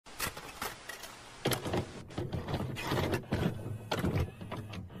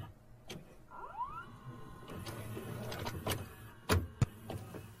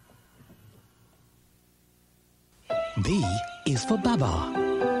B is for Baba.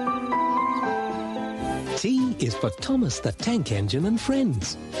 T is for Thomas the Tank Engine and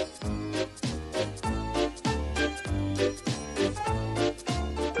friends.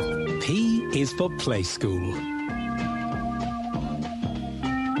 P is for Play School.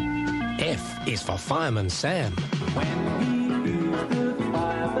 F is for Fireman Sam. When he hears the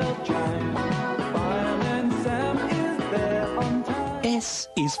fire bell chime, Fireman Sam is there on time. S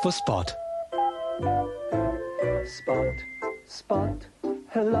is for Spot. Spot, Spot,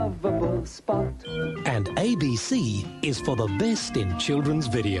 a lovable Spot. And ABC is for the best in children's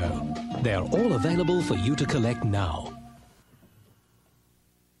video. They're all available for you to collect now.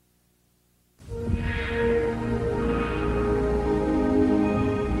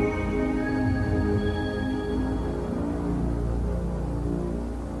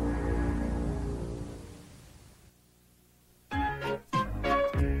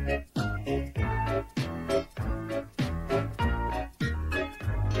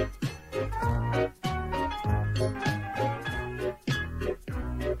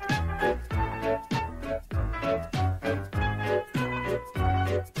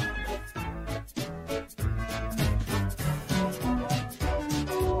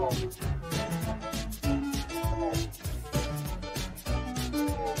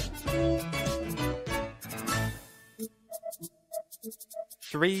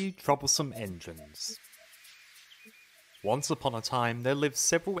 Three troublesome engines. Once upon a time, there lived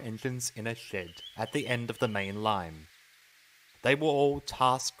several engines in a shed at the end of the main line. They were all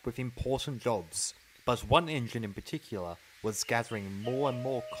tasked with important jobs, but one engine in particular was gathering more and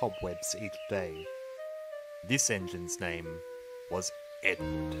more cobwebs each day. This engine's name was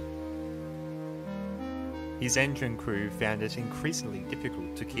Edward. His engine crew found it increasingly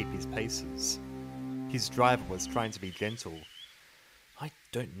difficult to keep his paces. His driver was trying to be gentle. "I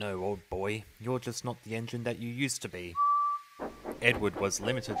don't know, old boy. You're just not the engine that you used to be." Edward was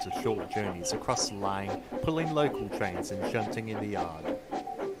limited to short journeys across the line, pulling local trains and shunting in the yard.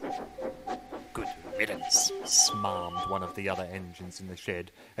 "Good riddance," smarmed one of the other engines in the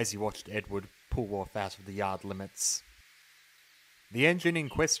shed as he watched Edward pull off out of the yard limits. The engine in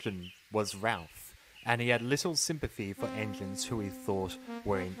question was Ralph, and he had little sympathy for engines who he thought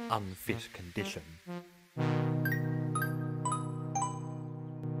were in unfit condition.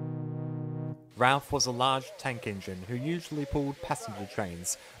 Ralph was a large tank engine who usually pulled passenger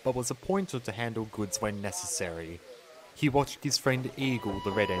trains, but was appointed to handle goods when necessary. He watched his friend Eagle, the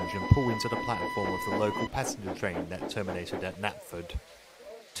red engine, pull into the platform of the local passenger train that terminated at Knapford.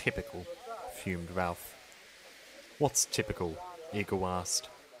 "Typical," fumed Ralph. "What's typical?" Eagle asked.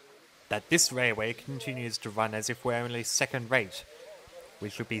 "That this railway continues to run as if we're only second rate.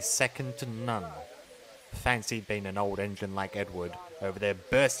 We should be second to none. Fancy being an old engine like Edward over there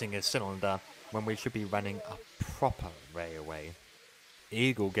bursting a cylinder when we should be running a proper railway."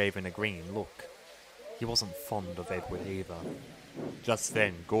 Eagle gave an agreeing look. He wasn't fond of Edward either. Just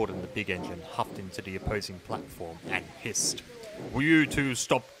then, Gordon the big engine huffed into the opposing platform and hissed, "Will you two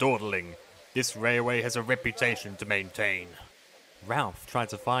stop dawdling? This railway has a reputation to maintain." Ralph tried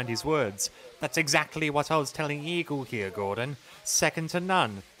to find his words. "That's exactly what I was telling Eagle here, Gordon. Second to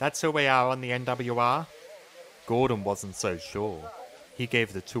none. That's who we are on the NWR." Gordon wasn't so sure. He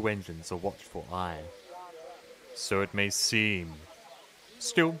gave the two engines a watchful eye. "So it may seem.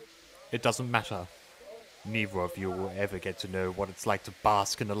 Still, it doesn't matter. Neither of you will ever get to know what it's like to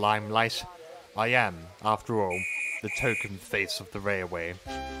bask in the limelight. I am, after all, the token face of the railway."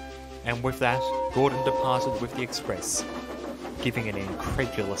 And with that, Gordon departed with the express, giving an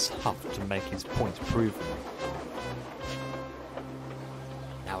incredulous huff to make his point proven.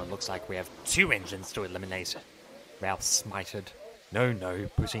 "Now it looks like we have two engines to eliminate," Ralph smited. No,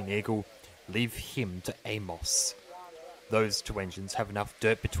 put in Eagle. "Leave him to Amos. Those two engines have enough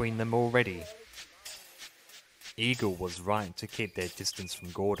dirt between them already." Eagle was right to keep their distance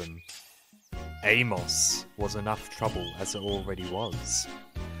from Gordon. Amos was enough trouble as it already was.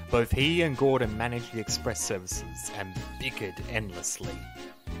 Both he and Gordon managed the express services and bickered endlessly.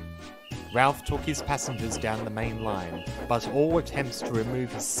 Ralph took his passengers down the main line, but all attempts to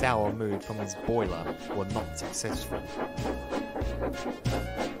remove his sour mood from his boiler were not successful.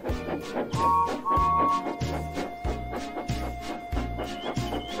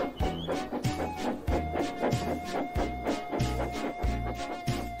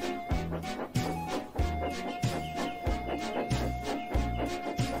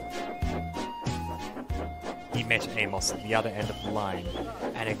 He met Amos at the other end of the line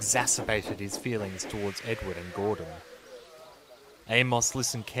and exacerbated his feelings towards Edward and Gordon. Amos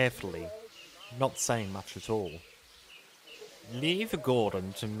listened carefully, not saying much at all. "Leave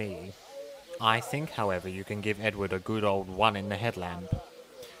Gordon to me. I think, however, you can give Edward a good old one in the headlamp.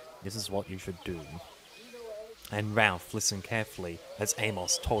 This is what you should do. And Ralph listened carefully as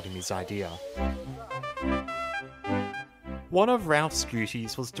Amos told him his idea. One of Ralph's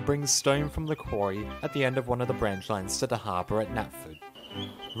duties was to bring stone from the quarry at the end of one of the branch lines to the harbour at Knapford.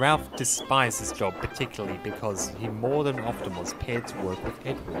 Ralph despised this job particularly because he more than often was paired to work with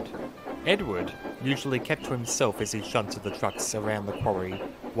Edward. Edward usually kept to himself as he shunted the trucks around the quarry,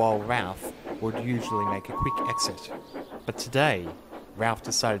 while Ralph would usually make a quick exit. But today, Ralph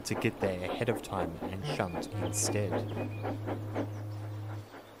decided to get there ahead of time and shunt instead.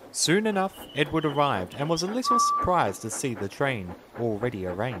 Soon enough, Edward arrived and was a little surprised to see the train already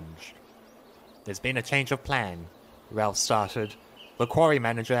arranged. "There's been a change of plan," Ralph started. "The quarry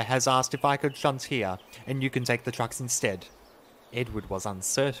manager has asked if I could shunt here, and you can take the trucks instead." Edward was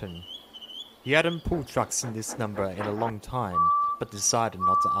uncertain. He hadn't pulled trucks in this number in a long time, but decided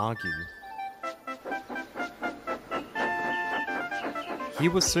not to argue. He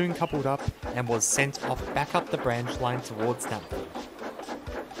was soon coupled up and was sent off back up the branch line towards Knapford.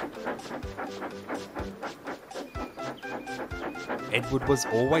 Edward was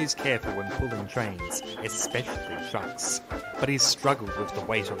always careful when pulling trains, especially trucks, but he struggled with the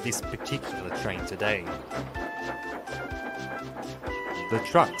weight of this particular train today. The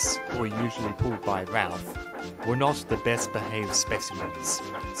trucks, who were usually pulled by Ralph, were not the best behaved specimens,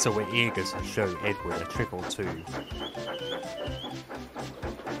 so were eager to show Edward a trick or two.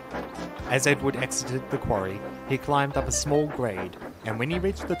 As Edward exited the quarry, he climbed up a small grade, and when he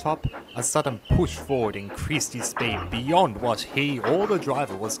reached the top, a sudden push forward increased his speed beyond what he or the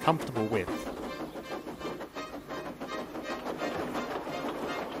driver was comfortable with.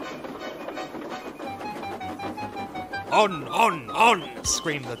 "On, on!"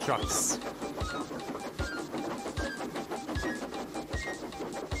 screamed the trucks.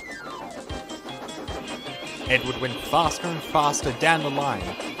 Edward went faster and faster down the line,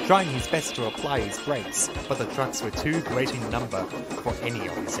 trying his best to apply his brakes, but the trucks were too great in number for any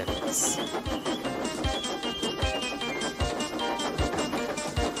of his efforts.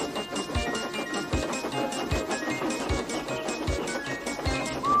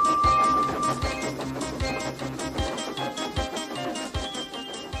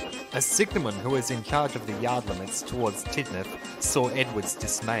 A signalman who was in charge of the yard limits towards Tidmouth saw Edward's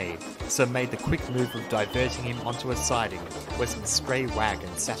dismay, so made the quick move of diverting him onto a siding where some stray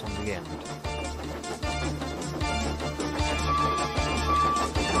wagons sat on the end.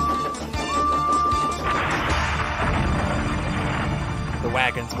 The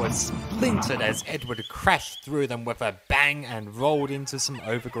wagons were splintered as Edward crashed through them with a bang and rolled into some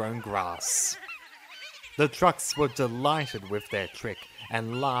overgrown grass. The trucks were delighted with their trick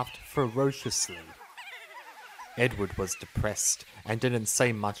and laughed ferociously. Edward was depressed and didn't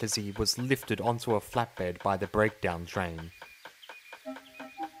say much as he was lifted onto a flatbed by the breakdown train.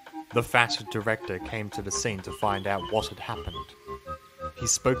 The fat director came to the scene to find out what had happened. He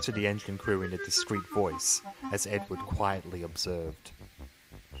spoke to the engine crew in a discreet voice, as Edward quietly observed.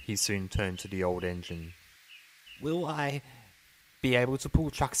 He soon turned to the old engine. "Will I be able to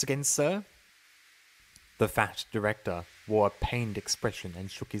pull trucks again, sir?" The fat director wore a pained expression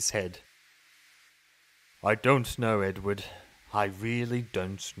and shook his head. "I don't know, Edward. I really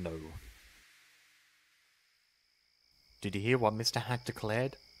don't know." "Did you hear what Mr. Hack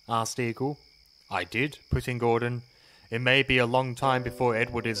declared?" asked Eagle. "I did," put in Gordon. "It may be a long time before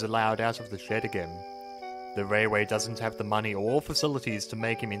Edward is allowed out of the shed again. The railway doesn't have the money or facilities to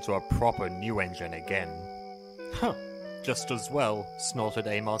make him into a proper new engine again." "Huh, just as well," snorted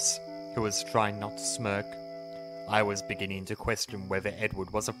Amos, who was trying not to smirk. "I was beginning to question whether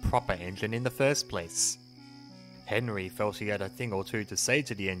Edward was a proper engine in the first place." Henry felt he had a thing or two to say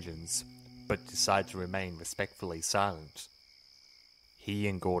to the engines, but decided to remain respectfully silent. He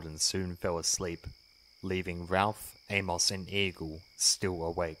and Gordon soon fell asleep, leaving Ralph, Amos and Eagle still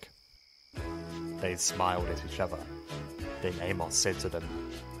awake. They smiled at each other. Then Amos said to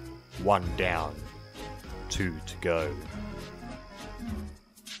them, "One down, 2 to go."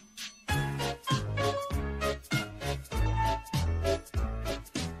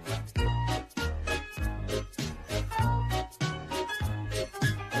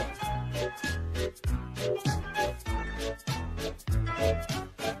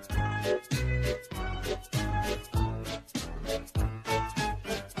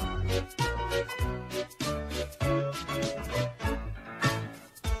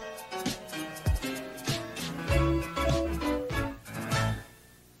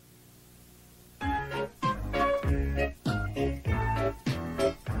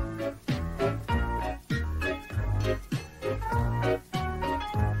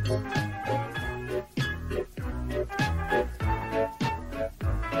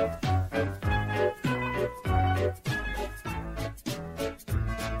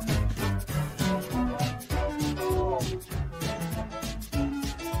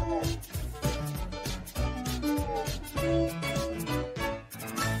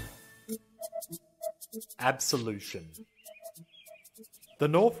 Absolution. The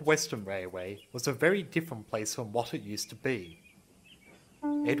North Western Railway was a very different place from what it used to be.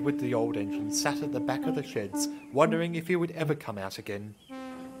 Edward the Old Engine sat at the back of the sheds, wondering if he would ever come out again.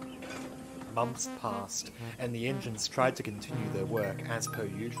 Months passed, and the engines tried to continue their work as per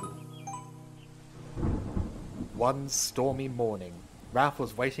usual. One stormy morning, Ralph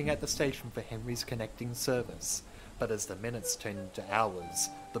was waiting at the station for Henry's connecting service, but as the minutes turned into hours,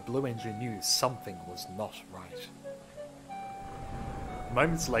 the Blue Engine knew something was not right.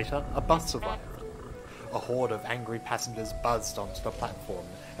 Moments later, a bus arrived. A horde of angry passengers buzzed onto the platform,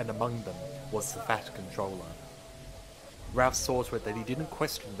 and among them was the Fat Controller. Ralph saw to it that he didn't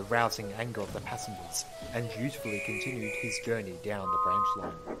question the rousing anger of the passengers, and dutifully continued his journey down the branch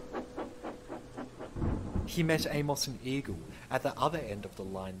line. He met Amos and Eagle at the other end of the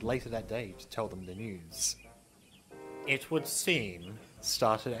line later that day to tell them the news. "It would seem,"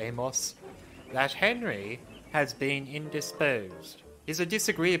 started Amos, "that Henry has been indisposed. He's a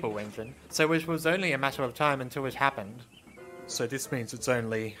disagreeable engine, so it was only a matter of time until it happened." "So this means it's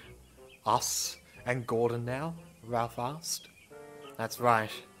only us and Gordon now?" Ralph asked. "That's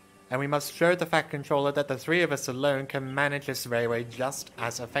right. And we must show the Fat Controller that the three of us alone can manage this railway just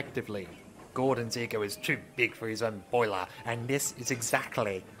as effectively. Gordon's ego is too big for his own boiler, and this is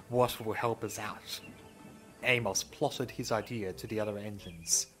exactly what will help us out." Amos plotted his idea to the other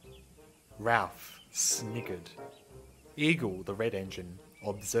engines. Ralph sniggered. Eagle, the red engine,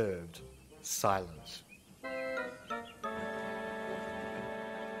 observed, silent.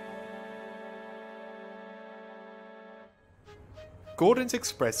 Gordon's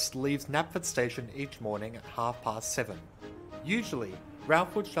Express leaves Knapford Station each morning at 7:30. Usually,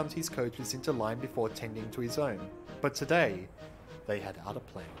 Ralph would shunt his coaches into line before tending to his own, but today, they had other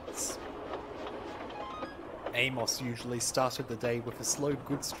plans. Amos usually started the day with a slow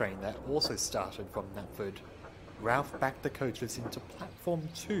goods train that also started from Knapford. Ralph backed the coaches into Platform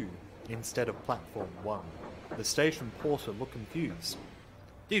 2 instead of Platform 1. The station porter looked confused.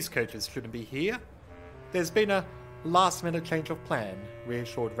 "These coaches shouldn't be here." "There's been a last-minute change of plan,"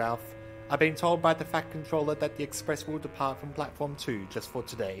 reassured Ralph. "I've been told by the Fat Controller that the express will depart from Platform 2 just for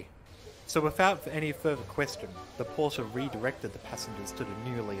today." So without any further question, the porter redirected the passengers to the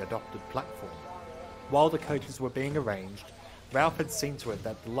newly adopted platform. While the coaches were being arranged, Ralph had seen to it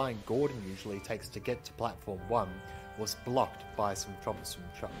that the line Gordon usually takes to get to Platform 1 was blocked by some troublesome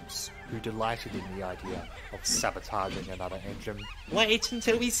trucks, who delighted in the idea of sabotaging another engine. "Wait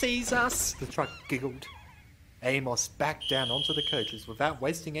until he sees us," the truck giggled. Amos backed down onto the coaches without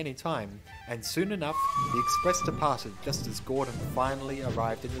wasting any time, and soon enough, the express departed just as Gordon finally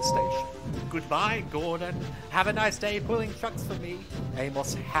arrived in the station. "Goodbye, Gordon. Have a nice day pulling trucks for me."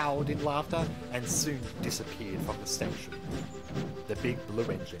 Amos howled in laughter and soon disappeared from the station. The big blue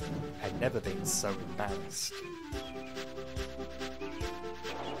engine had never been so embarrassed.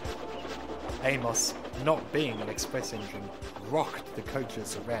 Amos, not being an express engine, rocked the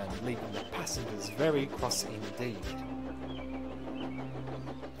coaches around, leaving the passengers very cross indeed.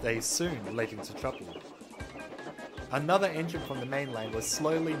 They soon led into trouble. Another engine from the mainland was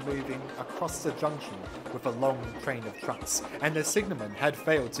slowly moving across the junction with a long train of trucks, and the signalman had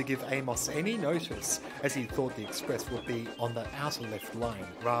failed to give Amos any notice, as he thought the express would be on the outer left line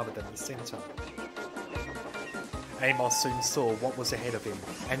rather than the centre. Amos soon saw what was ahead of him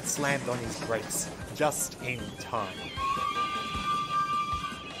and slammed on his brakes just in time.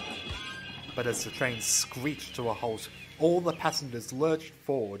 But as the train screeched to a halt, all the passengers lurched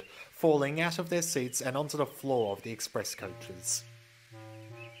forward, falling out of their seats and onto the floor of the express coaches.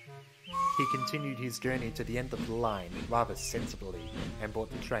 He continued his journey to the end of the line rather sensibly and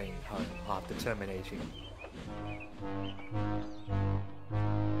brought the train home after terminating.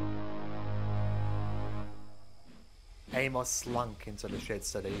 Amos slunk into the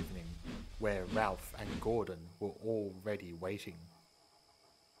sheds that evening, where Ralph and Gordon were already waiting.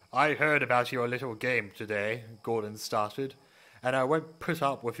 "I heard about your little game today," Gordon started, "and I won't put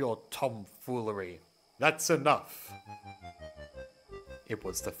up with your tomfoolery. That's enough." It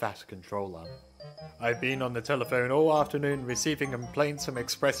was the Fat Controller. "I've been on the telephone all afternoon receiving complaints from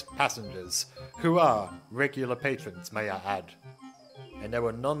express passengers, who are regular patrons, may I add. And they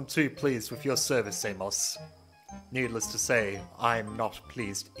were none too pleased with your service, Amos. Needless to say, I'm not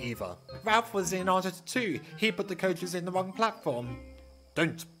pleased either." "Ralph was in on it too. He put the coaches in the wrong platform."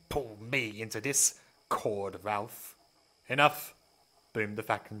 "Don't pull me into this," cawed Ralph. "Enough," boomed the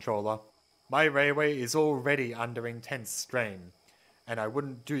Fat Controller. "My railway is already under intense strain, and I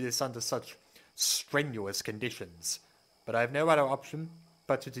wouldn't do this under such strenuous conditions. But I have no other option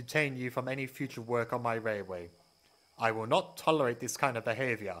but to detain you from any future work on my railway. I will not tolerate this kind of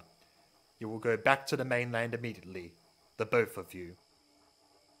behaviour. You will go back to the mainland immediately, the both of you.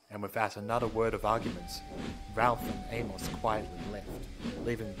 And without another word of argument, Ralph and Amos quietly left,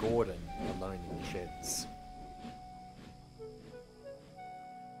 leaving Gordon alone in the sheds.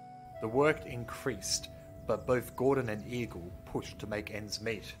 The work increased, but both Gordon and Eagle pushed to make ends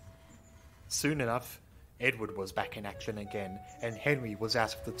meet. Soon enough, Edward was back in action again, and Henry was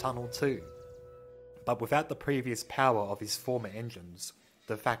out of the tunnel too. But without the previous power of his former engines,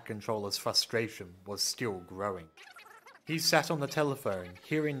 the Fat Controller's frustration was still growing. He sat on the telephone,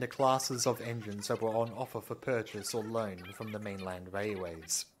 hearing the classes of engines that were on offer for purchase or loan from the mainland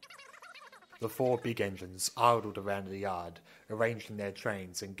railways. The 4 big engines idled around the yard, arranging their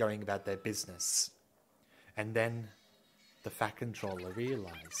trains and going about their business. And then, the Fat Controller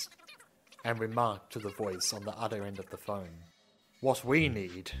realised, and remarked to the voice on the other end of the phone. "What we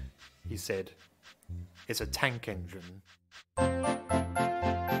need," he said, "is a tank engine."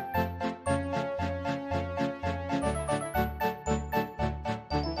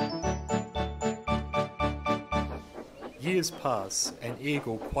 Years pass, and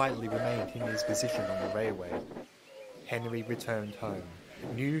Eagle quietly remained in his position on the railway. Henry returned home,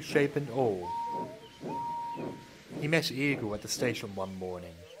 new shape and all. He met Eagle at the station one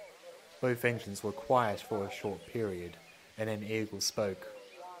morning. Both engines were quiet for a short period, and then Eagle spoke.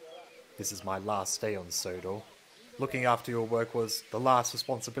 "This is my last day on Sodor. Looking after your work was the last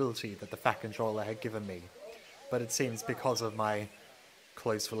responsibility that the Fat Controller had given me, but it seems because of my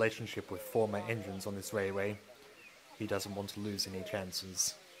close relationship with former engines on this railway, he doesn't want to lose any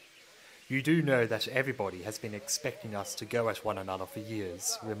chances. You do know that everybody has been expecting us to go at one another for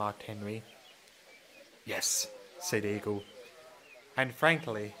years," remarked Henry. "Yes," said Eagle, "and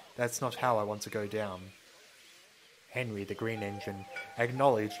frankly, that's not how I want to go down." Henry, the Green Engine,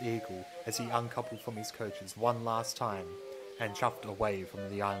 acknowledged Eagle as he uncoupled from his coaches one last time and chuffed away from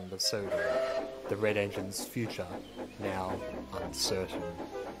the island of Sodor, the Red Engine's future now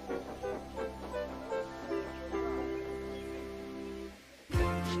uncertain.